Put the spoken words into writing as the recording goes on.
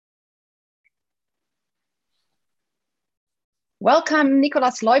Welcome,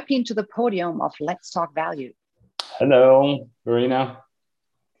 Nicolas Leupin, to the podium of Let's Talk Value. Hello, Verena.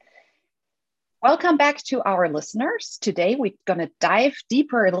 Welcome back to our listeners. Today, we're going to dive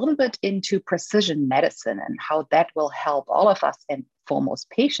deeper a little bit into precision medicine and how that will help all of us and foremost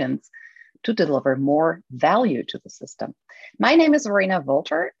patients to deliver more value to the system. My name is Verena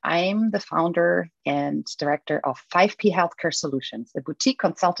Volter. I'm the founder and director of 5P Healthcare Solutions, a boutique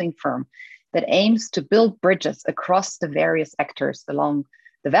consulting firm that aims to build bridges across the various actors along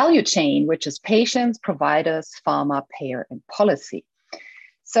the value chain, which is patients, providers, pharma, payer, and policy.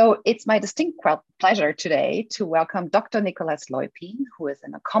 So it's my distinct pleasure today to welcome Dr. Nicolas Leupin, who is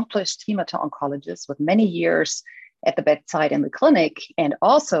an accomplished hemato-oncologist with many years at the bedside in the clinic and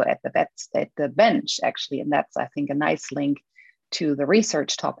also at the bench, actually. And that's, I think, a nice link to the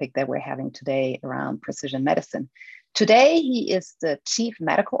research topic that we're having today around precision medicine. Today, he is the Chief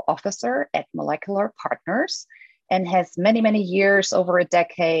Medical Officer at Molecular Partners and has many, many years, over a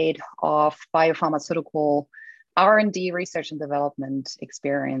decade of biopharmaceutical R&D, research and development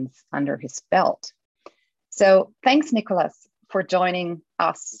experience under his belt. So thanks, Nicolas, for joining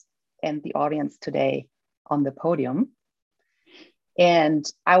us and the audience today on the podium. And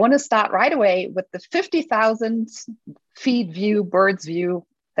I want to start right away with the 50,000 feet view, bird's view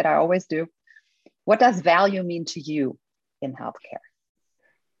that I always do. What does value mean to you in healthcare?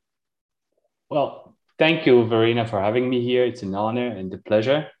 Well, thank you, Verena, for having me here. It's an honor and a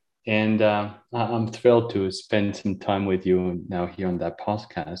pleasure. And I'm thrilled to spend some time with you now here on that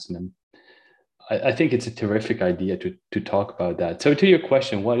podcast. And I think it's a terrific idea to talk about that. So to your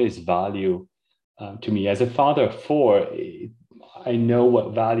question, what is value to me? As a father of four, I know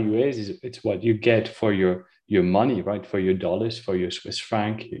what value is. It's what you get for your money, right? For your dollars, for your Swiss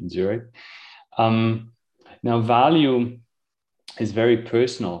franc in Zurich. Now, value is very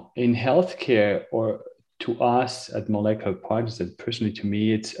personal. In healthcare, or to us at Molecular Partners, and personally to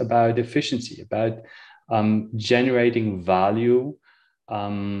me, it's about efficiency, about generating value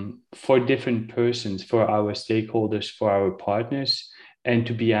for different persons, for our stakeholders, for our partners, and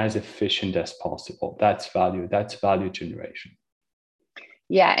to be as efficient as possible. That's value generation.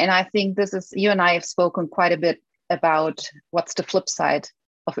 Yeah, and I think you and I have spoken quite a bit about what's the flip side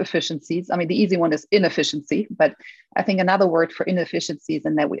of efficiencies. I mean, the easy one is inefficiency, but I think another word for inefficiencies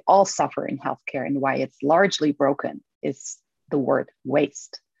and that we all suffer in healthcare and why it's largely broken is the word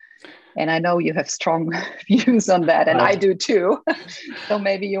waste. And I know you have strong views on that, and I do too. So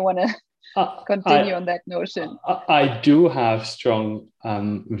maybe you want to continue on that notion. I do have strong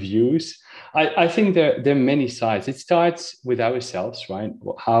views. I think there are many sides. It starts with ourselves, right?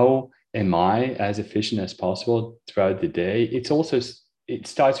 How am I as efficient as possible throughout the day? It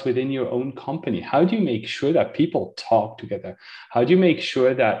starts within your own company. How do you make sure that people talk together? How do you make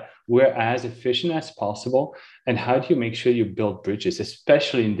sure that we're as efficient as possible? And how do you make sure you build bridges,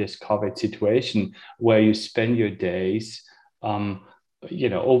 especially in this COVID situation where you spend your days,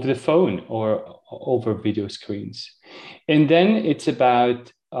 over the phone or over video screens? And then it's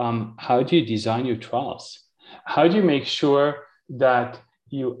about how do you design your trials? How do you make sure that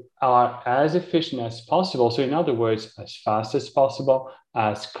you are as efficient as possible? So in other words, as fast as possible,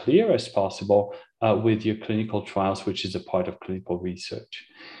 as clear as possible with your clinical trials, which is a part of clinical research.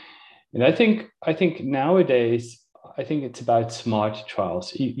 And I think nowadays, I think it's about smart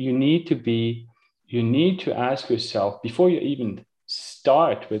trials. You need to ask yourself before you even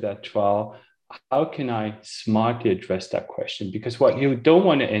start with that trial, how can I smartly address that question? Because what you don't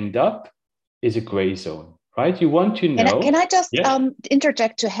want to end up is a gray zone. Right? You want to know. Can I just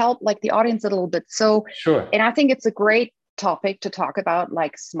interject to help the audience a little bit? So, sure. And I think it's a great topic to talk about,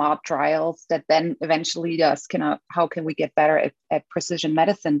 smart trials that then eventually how can we get better at precision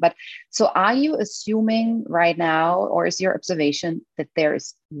medicine? But so are you assuming right now, or is your observation that there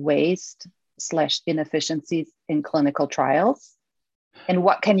is waste/inefficiencies in clinical trials? And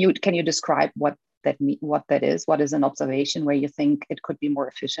what can you describe what that is? What is an observation where you think it could be more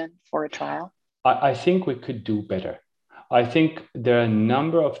efficient for a trial? I think we could do better. I think there are a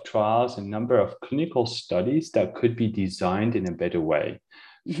number of trials, a number of clinical studies that could be designed in a better way.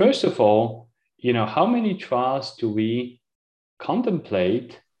 Mm-hmm. First of all, how many trials do we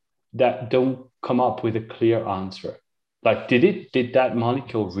contemplate that don't come up with a clear answer? Like, did that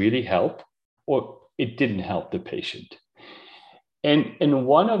molecule really help, or it didn't help the patient? And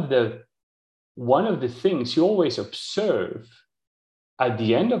one of the things you always observe at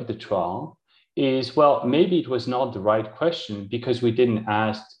the end of the trial is, well, maybe it was not the right question because we didn't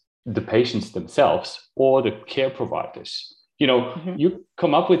ask the patients themselves or the care providers. Mm-hmm. You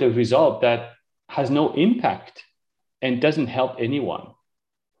come up with a result that has no impact and doesn't help anyone.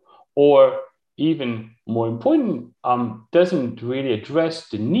 Or even more important, doesn't really address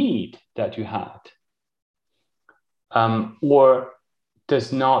the need that you had, or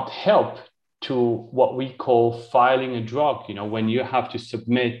does not help to what we call filing a drug. When you have to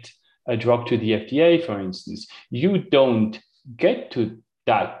submit a drug to the FDA, for instance, you don't get to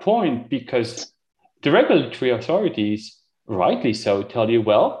that point because the regulatory authorities, rightly so, tell you,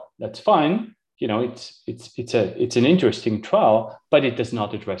 well, that's fine. It's an interesting trial, but it does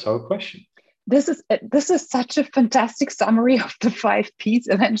not address our question. This is such a fantastic summary of the 5 Ps.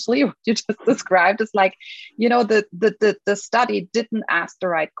 Eventually, what you just described is like, the study didn't ask the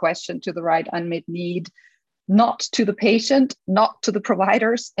right question to the right unmet need, not to the patient, not to the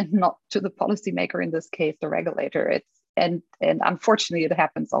providers, and not to the policymaker, in this case, the regulator. And unfortunately, it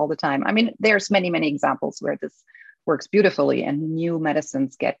happens all the time. I mean, there's many examples where this works beautifully and new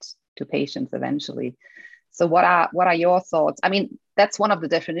medicines get to patients eventually. So what are your thoughts? I mean, that's one of the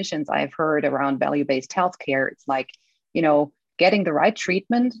definitions I've heard around value-based healthcare. It's like, getting the right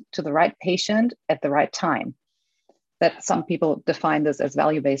treatment to the right patient at the right time. That some people define this as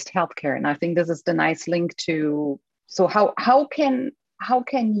value-based healthcare. And I think this is the nice link to, so how can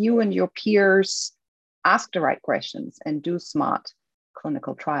you and your peers ask the right questions and do smart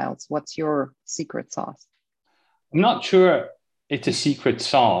clinical trials? What's your secret sauce? I'm not sure it's a secret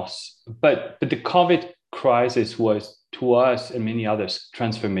sauce, but the COVID crisis was, to us and many others,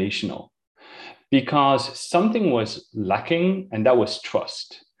 transformational, because something was lacking, and that was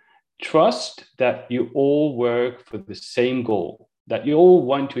trust. Trust that you all work for the same goal, that you all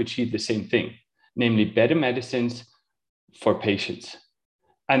want to achieve the same thing, namely better medicines for patients.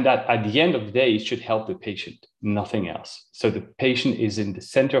 And that at the end of the day, it should help the patient, nothing else. So the patient is in the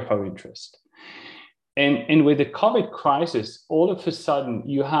center of our interest. And with the COVID crisis, all of a sudden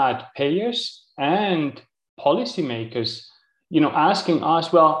you had payers and policymakers, asking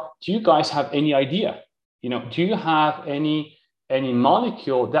us, well, do you guys have any idea? Do you have any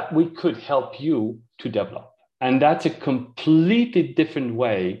molecule that we could help you to develop? And that's a completely different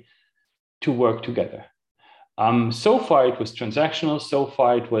way to work together. So far it was transactional. So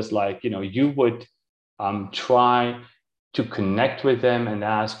far it was like, you would try to connect with them and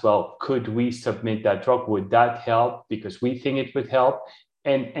ask, well, could we submit that drug? Would that help? Because we think it would help.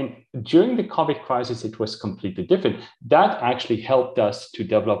 And during the COVID crisis, it was completely different. That actually helped us to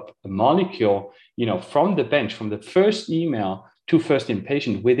develop a molecule, from the bench, from the first email to first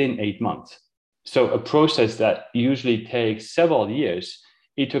inpatient within 8 months. So a process that usually takes several years,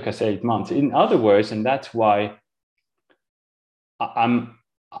 it took us 8 months. In other words, and that's why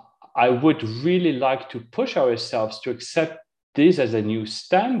I would really like to push ourselves to accept this as a new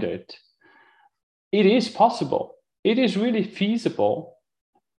standard. It is possible. It is really feasible.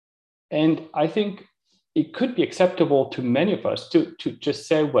 And I think it could be acceptable to many of us to just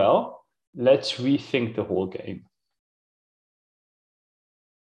say, well, let's rethink the whole game.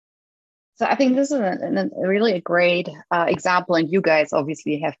 So I think this is really a great example. And you guys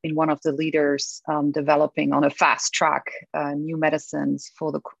obviously have been one of the leaders developing on a fast track new medicines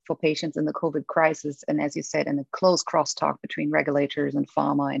for patients in the COVID crisis. And as you said, in a close crosstalk between regulators and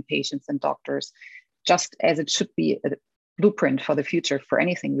pharma and patients and doctors, just as it should be a blueprint for the future for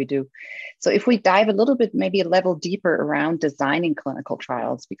anything we do. So if we dive a little bit, maybe a level deeper around designing clinical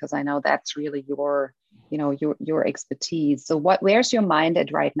trials, because I know that's really your expertise. So where's your mind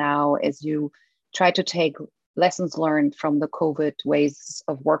at right now as you try to take lessons learned from the COVID ways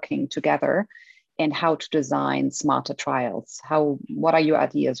of working together and how to design smarter trials? What are your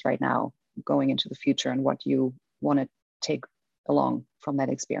ideas right now going into the future and what you want to take along from that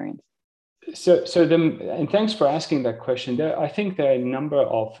experience? And thanks for asking that question. I think there are a number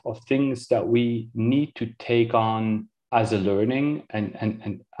of things that we need to take on as a learning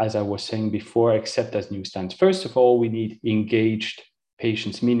and as I was saying before, accept as new standards. First of all, we need engaged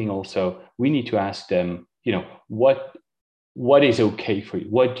patients, meaning also we need to ask them, what is okay for you?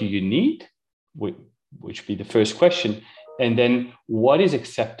 What do you need? Which would be the first question. And then what is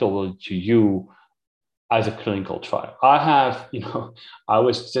acceptable to you as a clinical trial?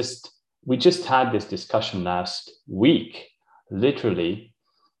 We just had this discussion last week, literally,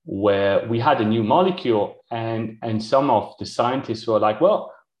 where we had a new molecule and some of the scientists were like,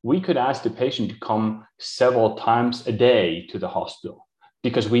 well, we could ask the patient to come several times a day to the hospital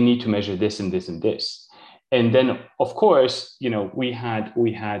because we need to measure this and this and this. And then, of course, we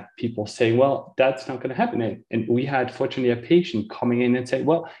had people saying, well, that's not going to happen. And we had, fortunately, a patient coming in and say,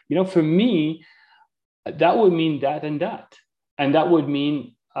 well, for me, that would mean that and that. And that would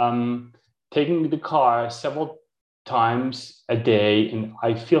mean taking the car several times a day and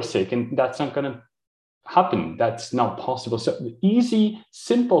I feel sick and that's not going to happen. That's not possible. So easy,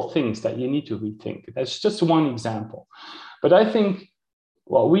 simple things that you need to rethink. That's just one example. But I think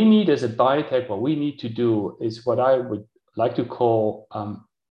what we need as a biotech, what we need to do is what I would like to call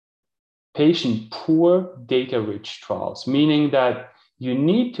patient poor data rich trials, meaning that you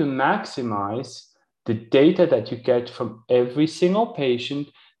need to maximize the data that you get from every single patient,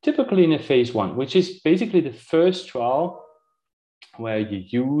 typically in a phase 1, which is basically the first trial where you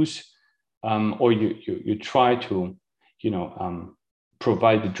use or you try to,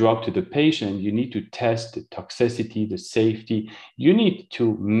 provide the drug to the patient. You need to test the toxicity, the safety. You need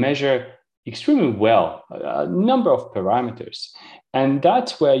to measure extremely well a number of parameters. And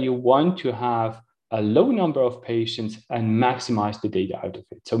that's where you want to have a low number of patients and maximize the data out of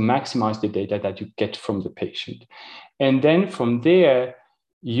it. So maximize the data that you get from the patient. And then from there,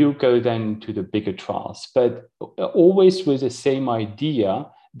 you go then to the bigger trials, but always with the same idea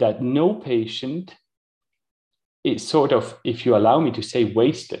that no patient is sort of, if you allow me to say,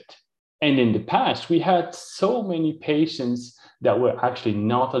 wasted. And in the past, we had so many patients that were actually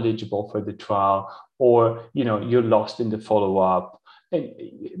not eligible for the trial, or you're lost in the follow-up. And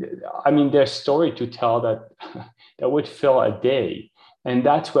I mean, there's story to tell that would fill a day. And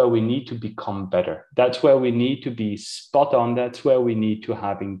that's where we need to become better. That's where we need to be spot on. That's where we need to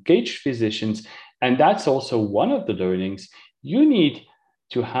have engaged physicians. And that's also one of the learnings. You need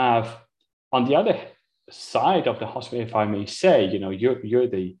to have, on the other side of the hospital, if I may say, you're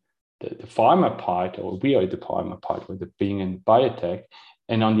the pharma part, or we are the pharma part with it being in biotech.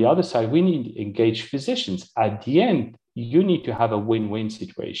 And on the other side, we need engaged physicians. At the end, you need to have a win-win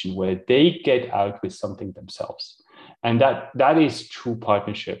situation where they get out with something themselves. And that is true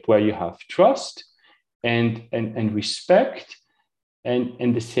partnership, where you have trust and respect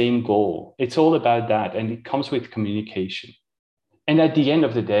and the same goal. It's all about that. And it comes with communication. And at the end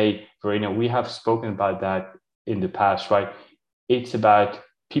of the day, Verena, we have spoken about that in the past, right? It's about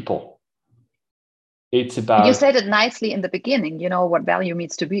people. It's about... You said it nicely in the beginning, what value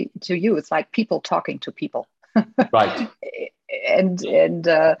means to you. It's like people talking to people. Right. And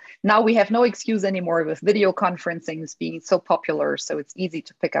now we have no excuse anymore with video conferencing being so popular. So it's easy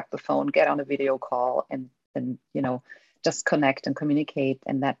to pick up the phone, get on a video call, and just connect and communicate,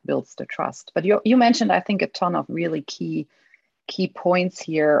 and that builds the trust. But you mentioned, I think, a ton of really key points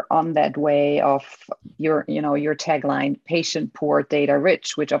here on that way of your tagline, patient poor, data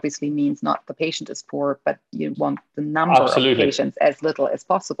rich, which obviously means not the patient is poor, but you want the number Absolutely. of patients as little as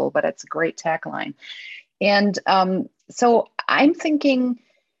possible. But it's a great tagline. And so I'm thinking,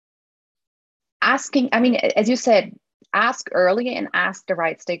 asking, as you said, ask early and ask the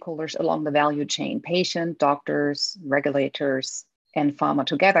right stakeholders along the value chain, patient, doctors, regulators, and pharma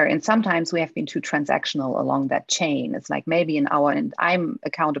together. And sometimes we have been too transactional along that chain. It's like maybe and I'm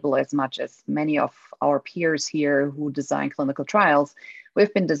accountable as much as many of our peers here who design clinical trials.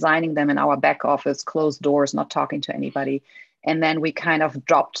 We've been designing them in our back office, closed doors, not talking to anybody. And then we kind of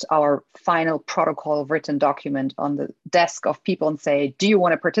dropped our final protocol written document on the desk of people and say, do you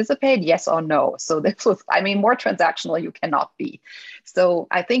want to participate? Yes or no? So this was, more transactional you cannot be. So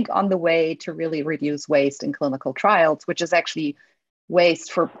I think on the way to really reduce waste in clinical trials, which is actually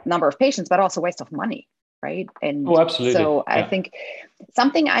waste for number of patients, but also waste of money, right? And absolutely. So I think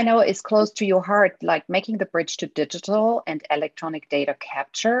something I know is close to your heart, like making the bridge to digital and electronic data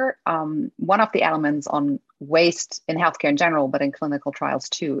capture. One of the elements on waste in healthcare in general, but in clinical trials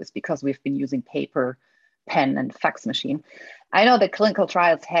too, is because we've been using paper, pen, and fax machine. I know that clinical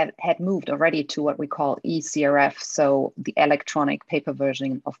trials had moved already to what we call eCRF, so the electronic paper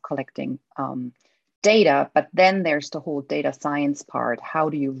version of collecting data, but then there's the whole data science part. How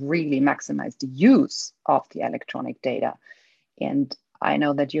do you really maximize the use of the electronic data? And I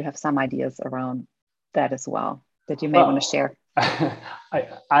know that you have some ideas around that as well that you may want to share.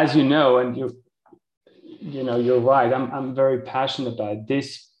 As you know, and you're right. I'm very passionate about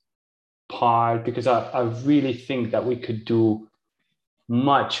this part because I really think that we could do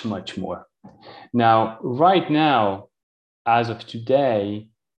much, much more. Now, right now, as of today,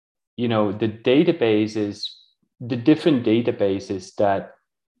 the databases, the different databases that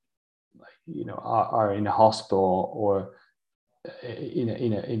are in a hospital or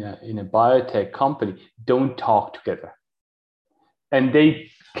in a biotech company don't talk together, and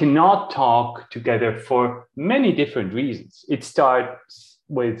they cannot talk together for many different reasons. It starts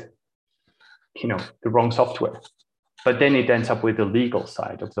with the wrong software, but then it ends up with the legal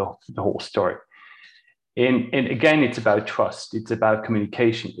side of the whole story. And again, it's about trust. It's about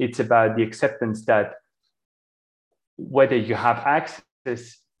communication. It's about the acceptance that whether you have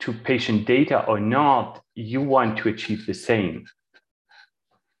access to patient data or not, you want to achieve the same.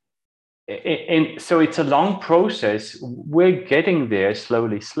 And so it's a long process. We're getting there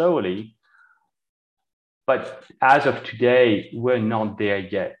slowly. But as of today, we're not there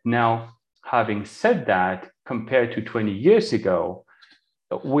yet. Now, having said that, compared to 20 years ago,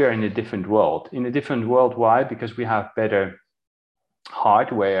 we're in a different world. In a different world, why? Because we have better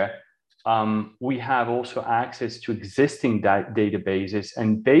hardware. We have also access to existing databases.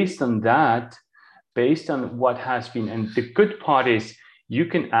 And based on that, based on what has been, and the good part is you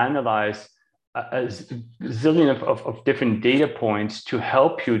can analyze a zillion of different data points to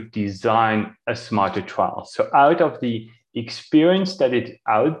help you design a smarter trial. So out of the experience that is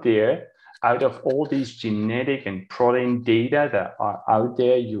out there, out of all these genetic and protein data that are out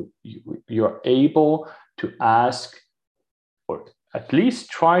there, you're able to ask, or at least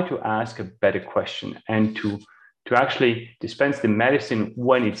try to ask a better question, and to actually dispense the medicine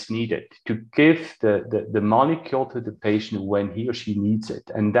when it's needed, to give the molecule to the patient when he or she needs it.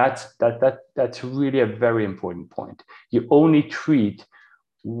 And that's really a very important point. You only treat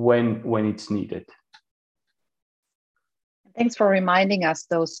when it's needed. Thanks for reminding us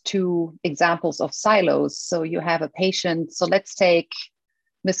those two examples of silos. So you have a patient. So let's take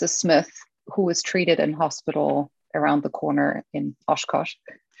Mrs. Smith, who is treated in hospital around the corner in Oshkosh.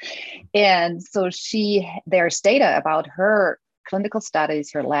 And so there's data about her clinical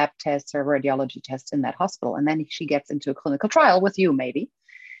studies, her lab tests, her radiology tests in that hospital. And then she gets into a clinical trial with you, maybe.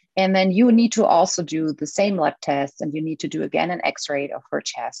 And then you need to also do the same lab tests, and you need to do again an x-ray of her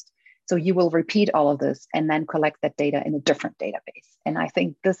chest. So you will repeat all of this and then collect that data in a different database. And I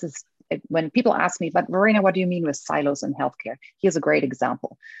think this is when people ask me, but Verena, what do you mean with silos in healthcare? Here's a great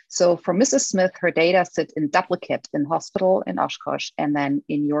example. So for Mrs. Smith, her data sit in duplicate in hospital in Oshkosh, and then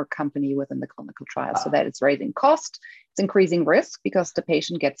in your company within the clinical trial. So that it's raising cost, it's increasing risk because the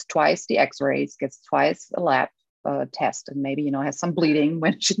patient gets twice the x-rays, gets twice a lab test, and maybe, has some bleeding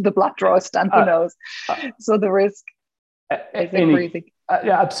when the blood draw is done, who knows? So the risk is increasing.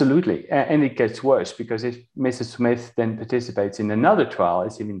 Yeah, absolutely. And it gets worse because if Mrs. Smith then participates in another trial,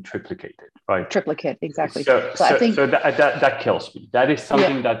 it's even triplicated, right? Triplicate, exactly. So I think that kills me. That is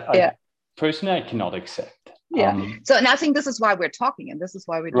something that I personally I cannot accept. Yeah. And I think this is why we're talking, and this is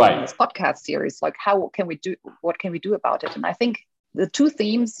why we're doing this podcast series. Like, what can we do about it? And I think the two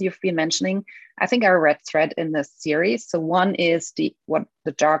themes you've been mentioning, I think are a red thread in this series. So one is what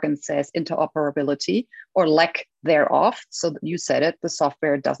the jargon says, interoperability or lack thereof. So you said it, the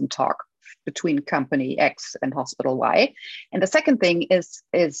software doesn't talk between company X and hospital Y. And the second thing is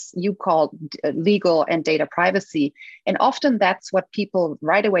you call legal and data privacy. And often that's what people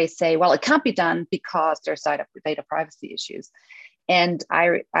right away say, well, it can't be done because there's data privacy issues. And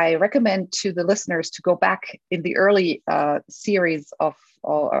I recommend to the listeners to go back in the early series of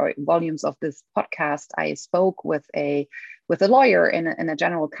or volumes of this podcast. I spoke with a lawyer and a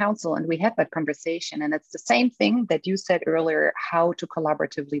general counsel, and we had that conversation. And it's the same thing that you said earlier, how to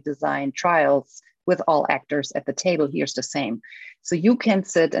collaboratively design trials with all actors at the table. Here's the same. So you can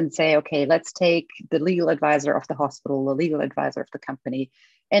sit and say, okay, let's take the legal advisor of the hospital, the legal advisor of the company,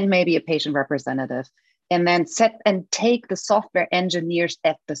 and maybe a patient representative, and then take the software engineers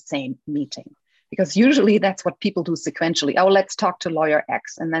at the same meeting. Because usually that's what people do sequentially. Oh, let's talk to lawyer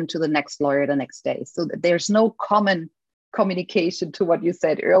X and then to the next lawyer the next day. So that there's no common communication to what you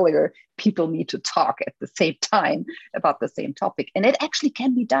said earlier. People need to talk at the same time about the same topic. And it actually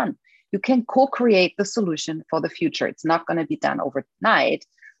can be done. You can co-create the solution for the future. It's not going to be done overnight.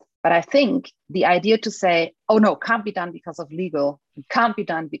 But I think the idea to say, oh no, can't be done because of legal, it can't be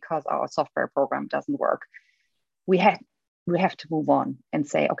done because our software program doesn't work. We have to move on and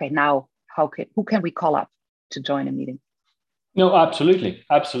say, okay, now who can we call up to join a meeting? No, absolutely.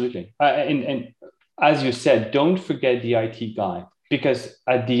 And as you said, don't forget the IT guy, because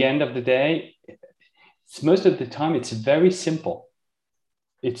at the end of the day, most of the time it's very simple.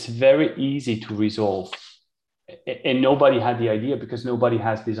 It's very easy to resolve. And nobody had the idea because nobody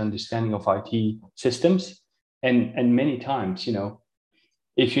has this understanding of IT systems. And many times,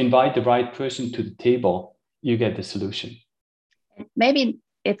 if you invite the right person to the table, you get the solution. Maybe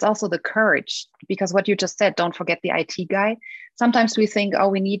it's also the courage, because what you just said, don't forget the IT guy. Sometimes we think, oh,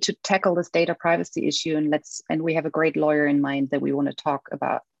 we need to tackle this data privacy issue, and we have a great lawyer in mind that we want to talk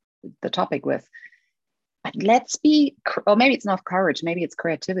about the topic with. But let's be, or maybe it's not courage, maybe it's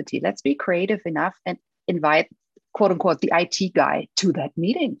creativity. Let's be creative enough and invite, quote unquote, the IT guy to that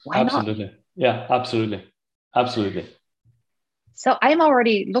meeting. Why not? Absolutely. Yeah, absolutely. So I'm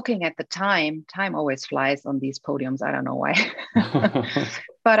already looking at the time. Time always flies on these podiums. I don't know why.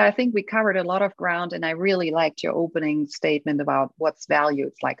 But I think we covered a lot of ground, and I really liked your opening statement about what's value.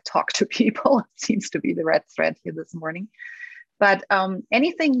 It's like talk to people. It seems to be the red thread here this morning. But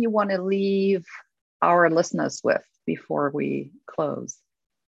anything you want to leave our listeners with before we close?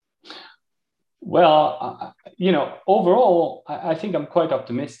 Well, overall, I think I'm quite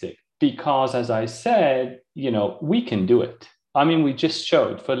optimistic because, as I said, we can do it. I mean, we just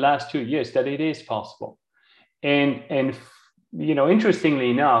showed for the last 2 years that it is possible. And interestingly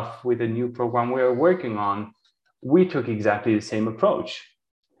enough, with a new program we're working on, we took exactly the same approach,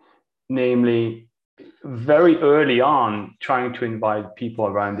 namely, very early on, trying to invite people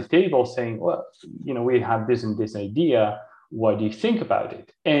around the table saying, well, we have this and this idea. What do you think about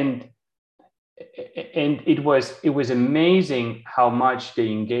it? And it was amazing how much they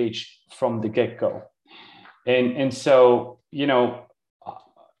engaged from the get-go. And so,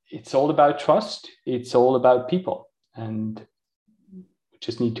 it's all about trust. It's all about people. And we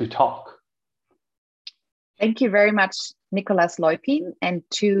just need to talk. Thank you very much, Nicolas Leupin. And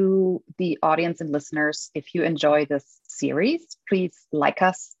to the audience and listeners, if you enjoy this series, please like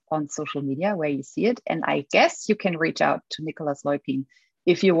us on social media where you see it. And I guess you can reach out to Nicolas Leupin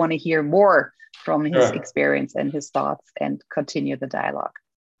if you want to hear more from his experience and his thoughts and continue the dialogue.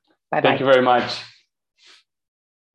 Bye-bye. Thank you very much.